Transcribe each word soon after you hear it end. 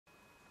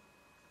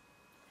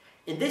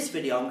In this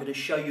video I'm going to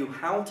show you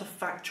how to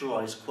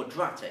factorise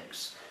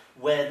quadratics,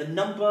 where the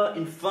number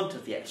in front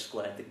of the x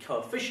squared, the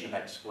coefficient of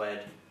x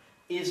squared,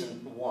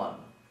 isn't 1.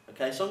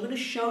 Okay, so I'm going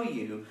to show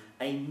you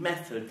a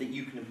method that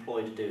you can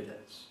employ to do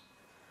this.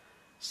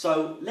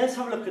 So let's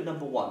have a look at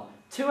number 1.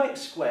 2x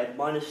squared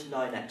minus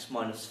 9x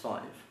minus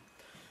 5.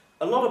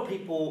 A lot of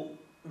people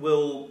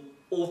will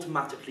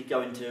automatically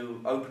go into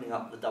opening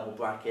up the double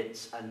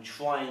brackets and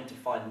trying to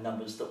find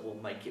numbers that will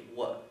make it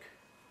work.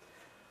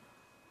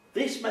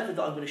 This method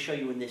that I'm going to show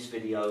you in this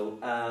video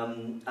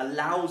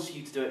allows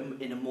you to do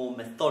it in a more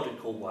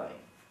methodical way.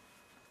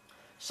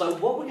 So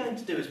what we're going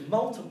to do is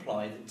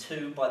multiply the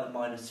 2 by the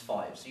minus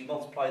 5. So you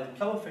multiply the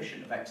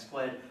coefficient of x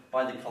squared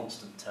by the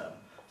constant term.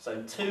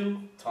 So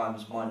 2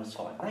 times minus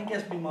 5. That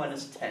gives me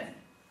minus 10.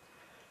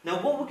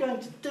 Now what we're going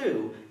to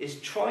do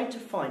is try to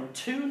find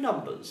two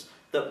numbers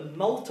that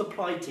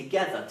multiply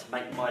together to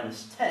make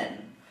minus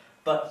 10,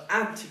 but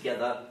add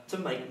together to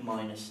make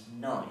minus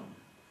 9.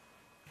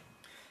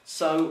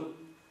 So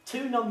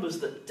two numbers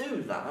that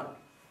do that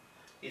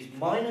is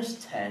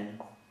minus 10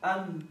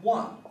 and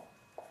 1.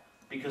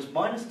 Because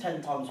minus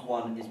 10 times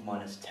 1 is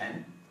minus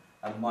 10,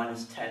 and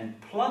minus 10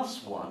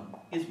 plus 1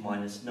 is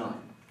minus 9.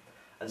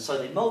 And so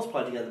they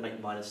multiply together to make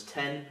minus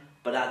 10,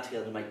 but add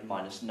together to make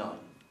minus 9.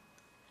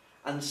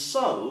 And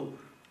so,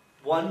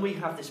 when we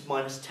have this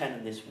minus 10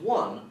 and this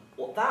 1,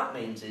 what that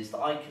means is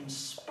that I can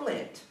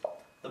split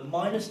the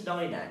minus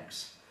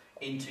 9x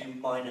into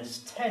minus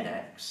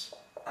 10x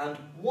and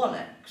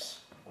 1x,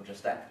 or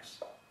just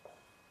x.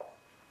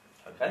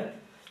 Okay?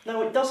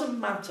 Now it doesn't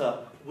matter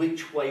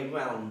which way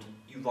round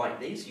you write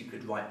these. You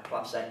could write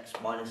plus x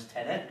minus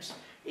 10x.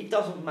 It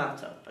doesn't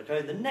matter.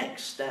 Okay? The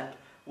next step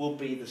will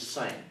be the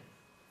same.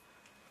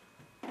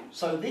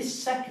 So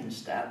this second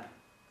step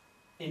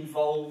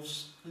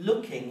involves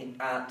looking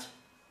at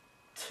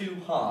two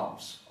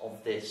halves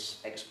of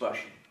this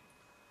expression.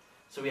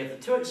 So we have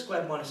the 2x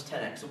squared minus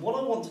 10x, and what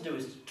I want to do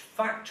is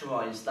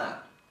factorise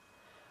that.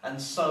 And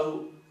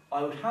so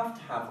I would have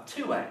to have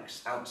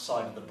 2x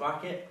outside of the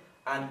bracket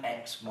and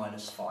x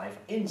minus 5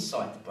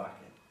 inside the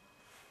bracket.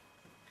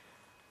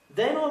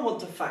 Then I want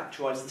to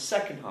factorise the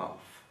second half.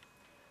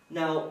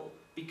 Now,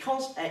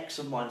 because x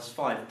and minus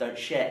 5 don't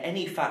share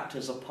any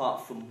factors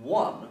apart from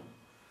 1,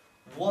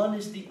 1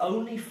 is the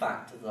only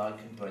factor that I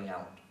can bring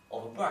out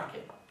of a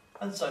bracket.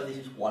 And so this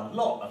is one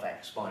lot of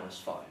x minus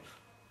 5.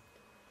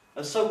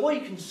 And so what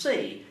you can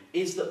see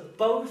is that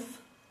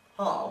both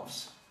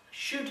halves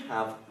should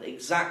have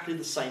exactly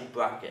the same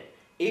bracket.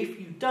 If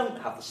you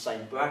don't have the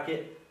same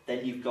bracket,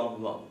 then you've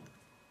gone wrong.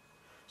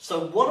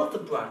 So one of the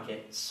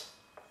brackets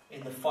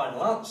in the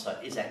final answer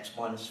is x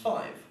minus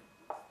 5,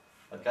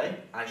 okay,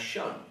 as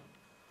shown.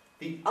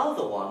 The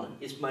other one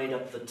is made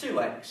up of the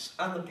 2x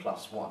and the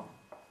plus 1.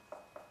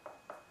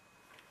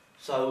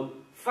 So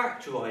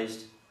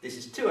factorised, this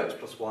is 2x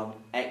plus 1,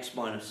 x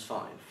minus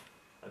 5.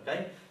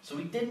 Okay? So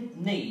we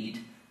didn't need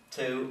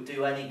to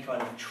do any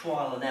kind of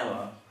trial and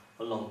error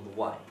along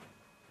the way.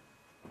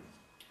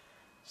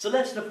 So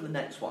let's look at the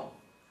next one.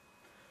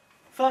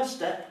 First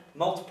step,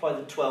 multiply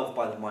the 12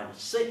 by the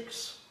minus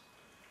 6.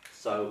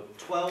 So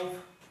 12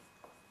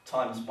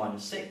 times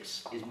minus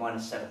 6 is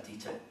minus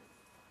 72.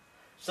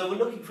 So we're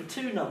looking for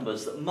two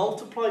numbers that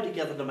multiply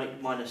together to make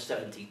minus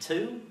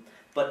 72,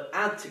 but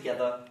add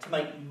together to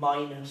make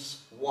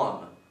minus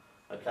 1.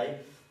 Okay?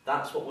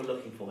 That's what we're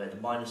looking for here,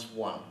 the minus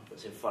 1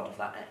 that's in front of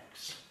that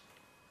x.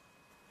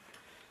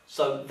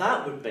 So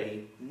that would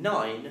be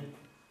minus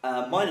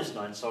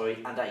 9,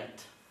 and 8.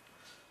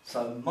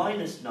 So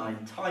minus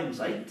 9 times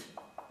 8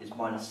 is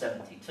minus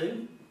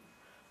 72,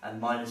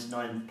 and minus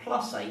 9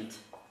 plus 8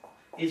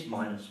 is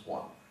minus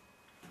 1.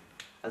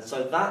 And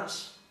so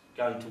that's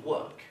going to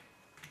work.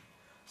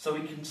 So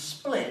we can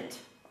split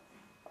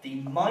the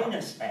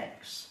minus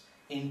x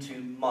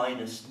into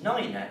minus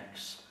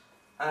 9x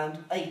and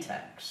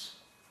 8x.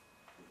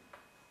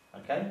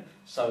 Okay,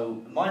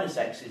 so minus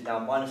x is now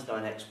minus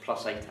 9x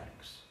plus 8x.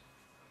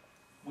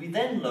 We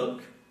then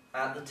look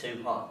at the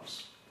two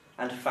halves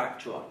and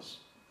factorise.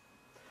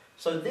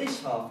 So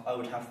this half I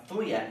would have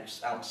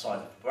 3x outside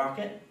of the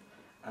bracket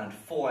and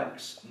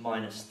 4x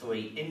minus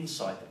 3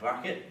 inside the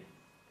bracket.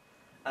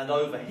 And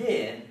over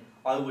here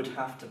I would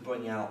have to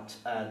bring out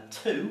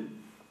 2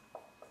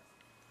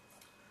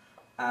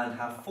 and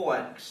have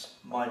 4x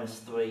minus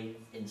 3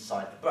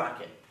 inside the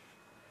bracket.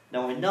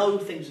 Now I know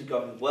things are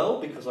going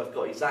well because I've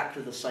got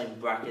exactly the same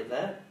bracket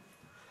there.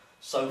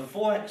 So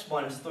 4x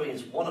minus 3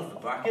 is one of the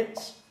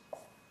brackets.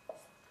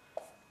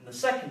 And the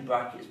second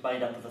bracket is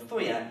made up of the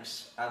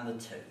 3x and the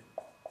 2.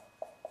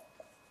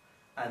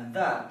 And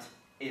that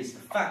is the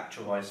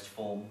factorised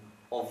form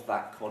of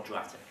that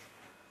quadratic.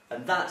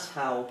 And that's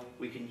how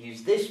we can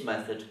use this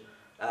method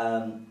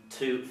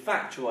to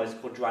factorise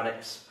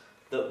quadratics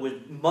that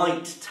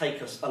might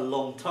take us a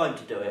long time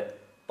to do it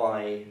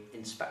by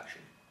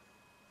inspection.